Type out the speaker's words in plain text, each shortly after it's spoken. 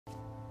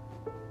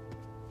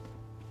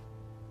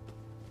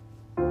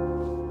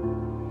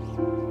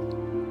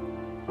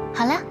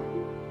好啦，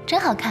真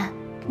好看，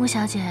穆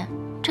小姐，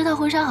这套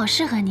婚纱好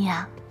适合你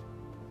啊。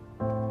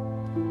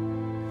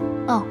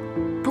哦，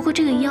不过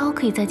这个腰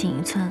可以再紧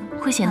1寸，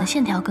会显得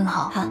线条更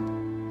好。好。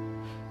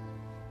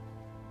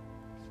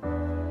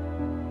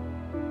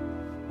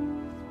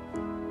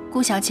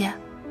顾小姐，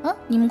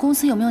你们公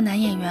司有没有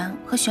男演员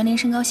和玄灵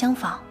身高相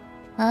仿？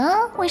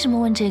啊？为什么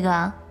问这个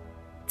啊？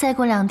再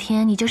过2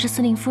天你就是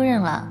司令夫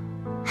人了，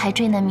还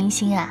追男明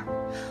星啊？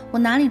我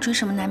哪里追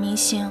什么男明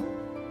星？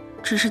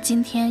只是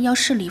今天要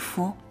试礼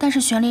服，但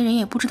是玄灵人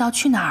也不知道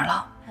去哪儿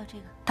了。还有这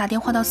个，打电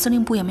话到司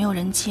令部也没有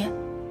人接，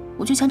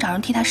我就想找人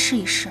替他试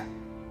一试。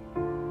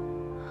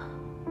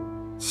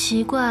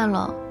奇怪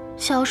了，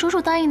小叔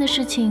叔答应的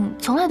事情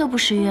从来都不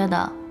失约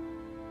的。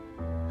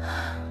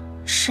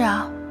是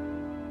啊，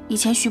以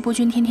前徐伯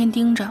君天天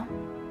盯着，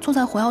坐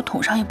在火药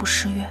桶上也不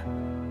失约，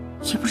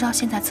也不知道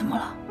现在怎么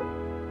了。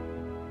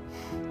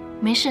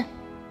没事，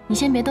你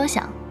先别多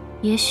想，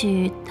也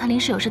许他临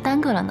时有事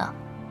耽搁了呢。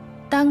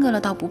耽搁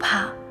了倒不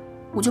怕，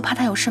我就怕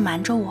他有事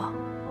瞒着我。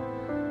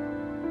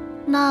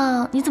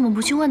那你怎么不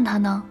去问他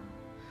呢？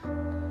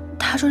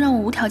他说让我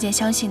无条件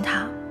相信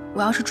他，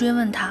我要是追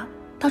问他，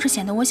倒是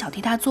显得我小题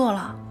大做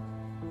了。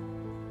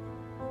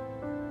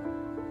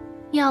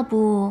要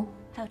不，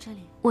还有这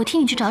里，我替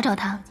你去找找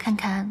他，看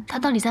看他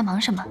到底在忙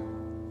什么。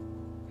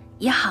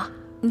也好，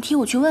你替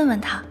我去问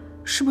问他，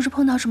是不是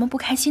碰到什么不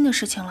开心的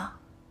事情了？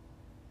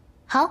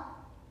好。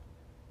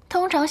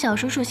通常小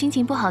叔叔心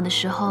情不好的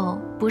时候，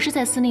不是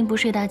在司令部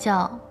睡大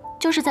觉，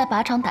就是在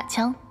靶场打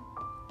枪。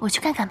我去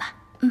看看吧。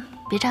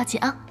别着急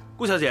啊。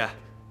顾小姐，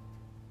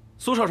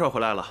苏少帅回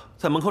来了，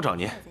在门口找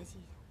您。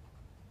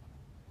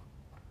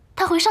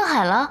他回上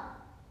海了？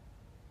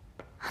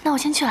那我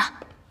先去了。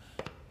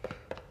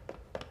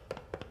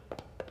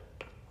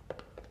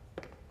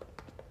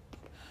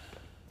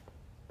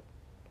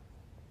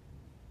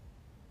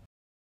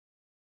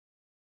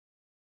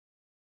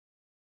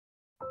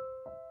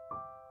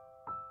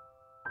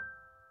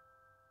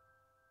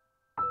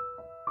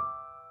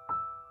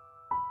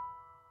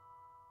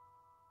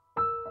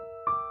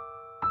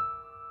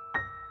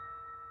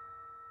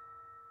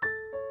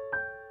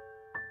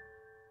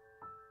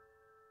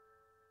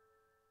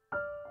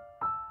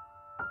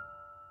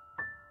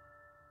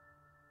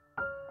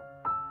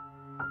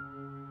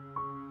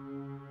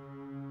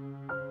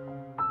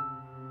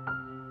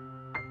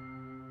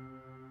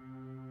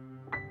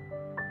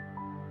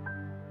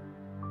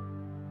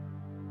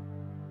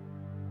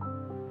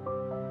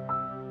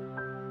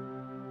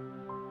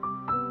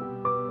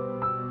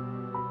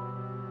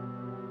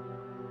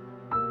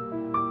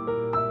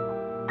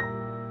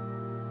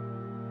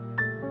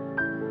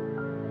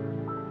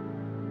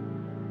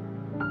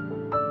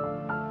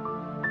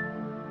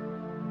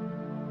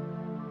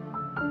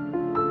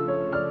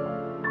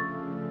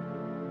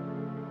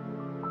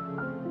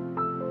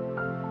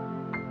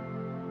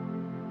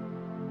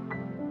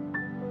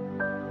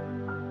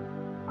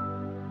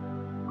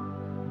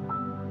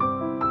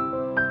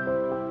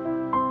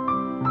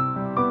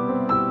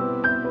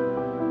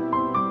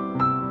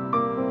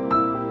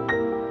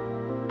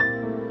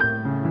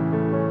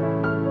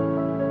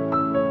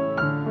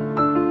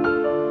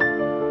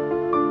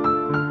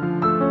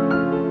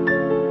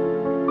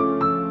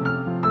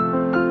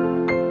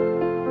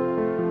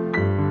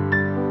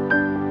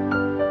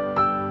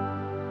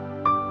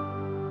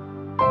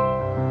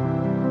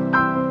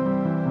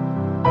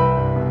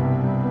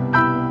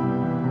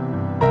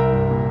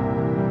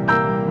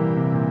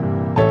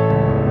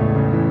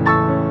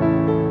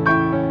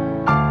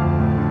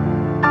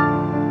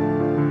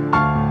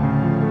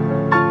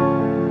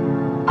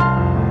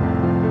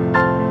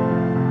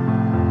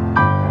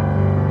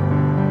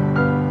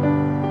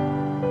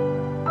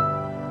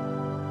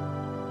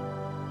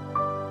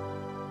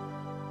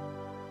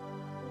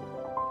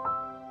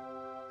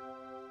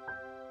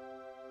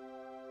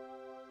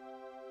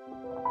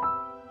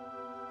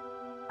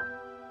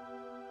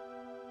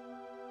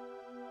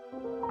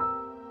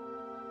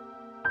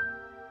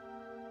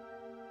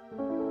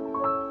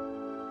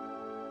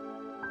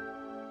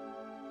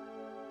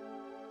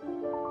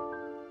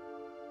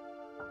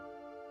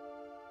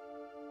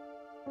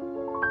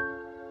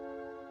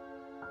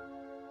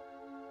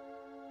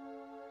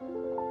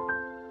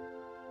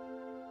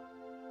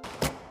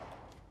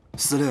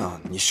司令，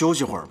你休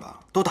息会儿吧，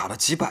都打了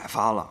几百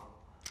发了。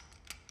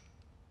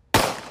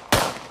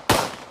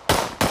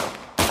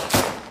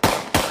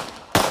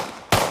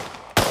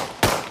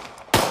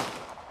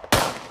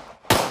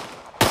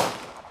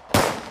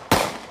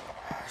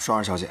双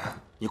儿小姐，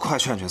你快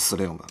劝劝司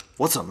令吧，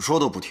我怎么说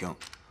都不听。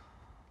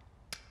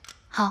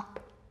好。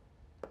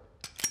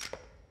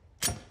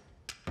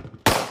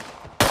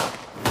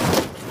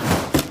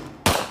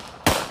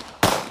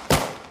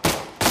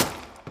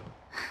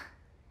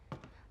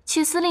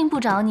去司令部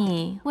找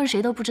你，问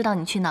谁都不知道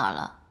你去哪儿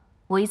了。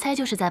我一猜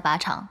就是在靶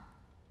场。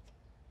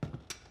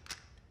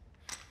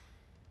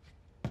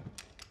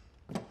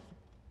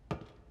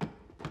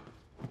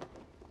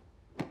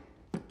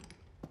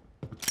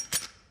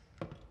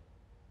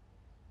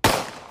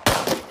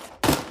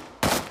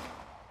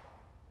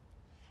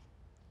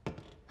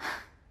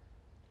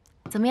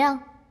怎么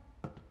样？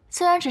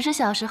虽然只是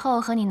小时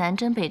候和你南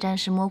征北战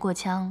时摸过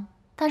枪，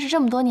但是这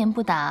么多年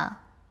不打，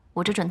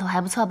我这准头还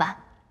不错吧？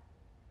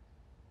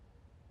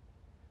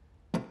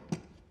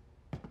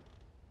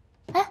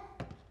哎，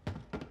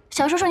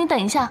小叔叔，你等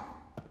一下。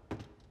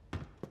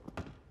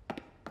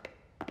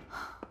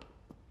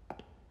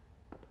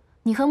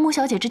你和穆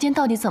小姐之间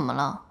到底怎么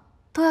了？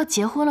都要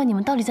结婚了，你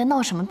们到底在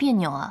闹什么别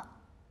扭啊？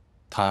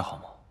她还好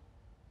吗？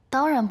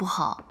当然不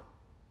好，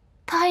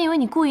她还以为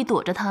你故意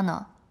躲着她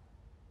呢。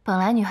本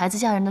来女孩子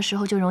嫁人的时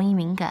候就容易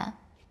敏感，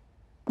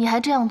你还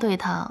这样对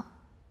她，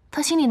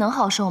她心里能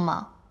好受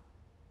吗？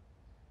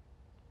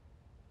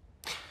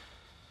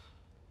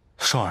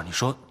双儿，你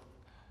说，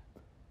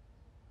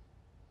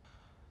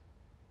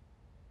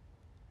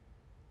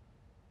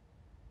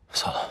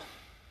算了，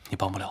你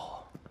帮不了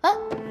我。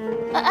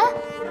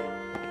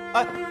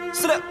哎，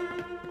司令，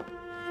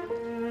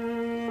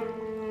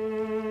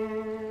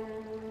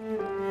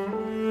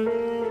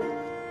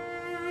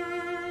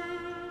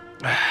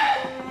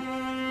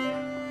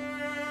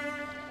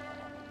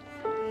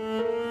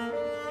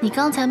你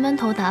刚才闷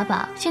头打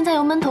靶，现在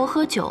又闷头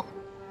喝酒，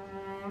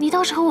你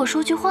倒是和我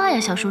说句话呀，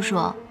小叔叔。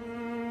我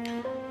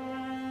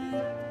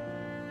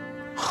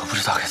不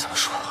知道该怎么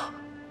说。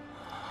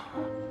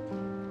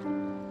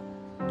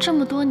这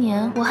么多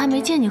年，我还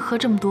没见你喝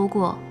这么多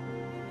过，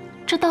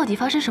这到底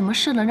发生什么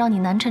事了，让你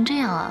难成这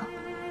样啊？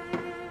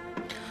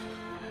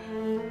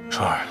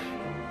双儿，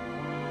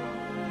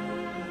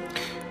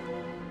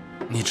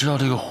你知道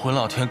这个混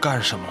老天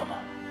干什么了吗？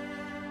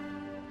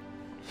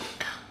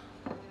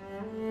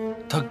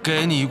他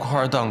给你一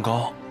块蛋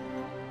糕，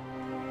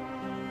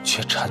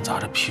却掺杂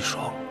着砒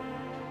霜。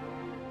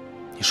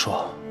你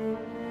说，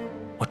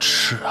我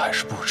吃还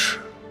是不吃？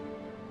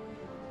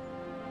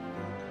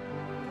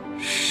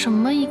什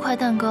么一块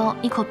蛋糕，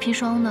一口砒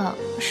霜的，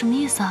什么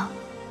意思啊？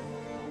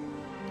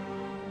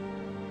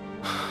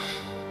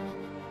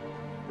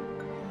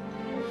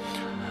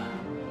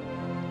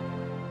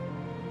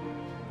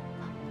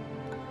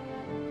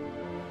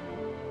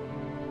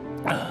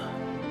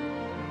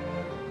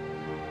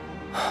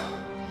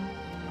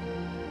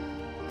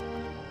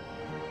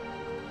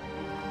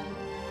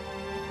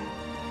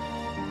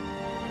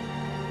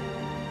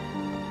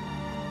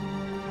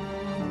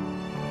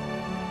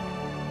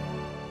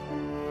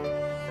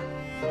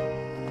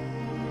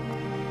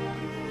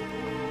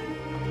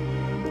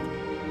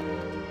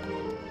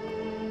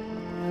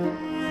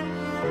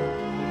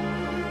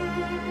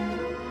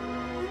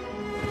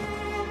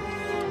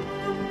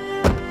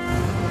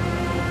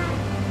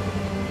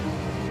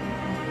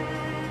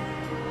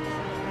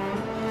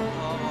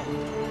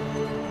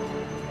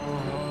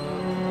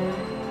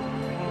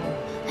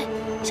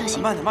小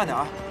心，慢点，慢点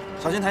啊，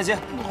小心台阶。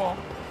好，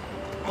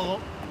好。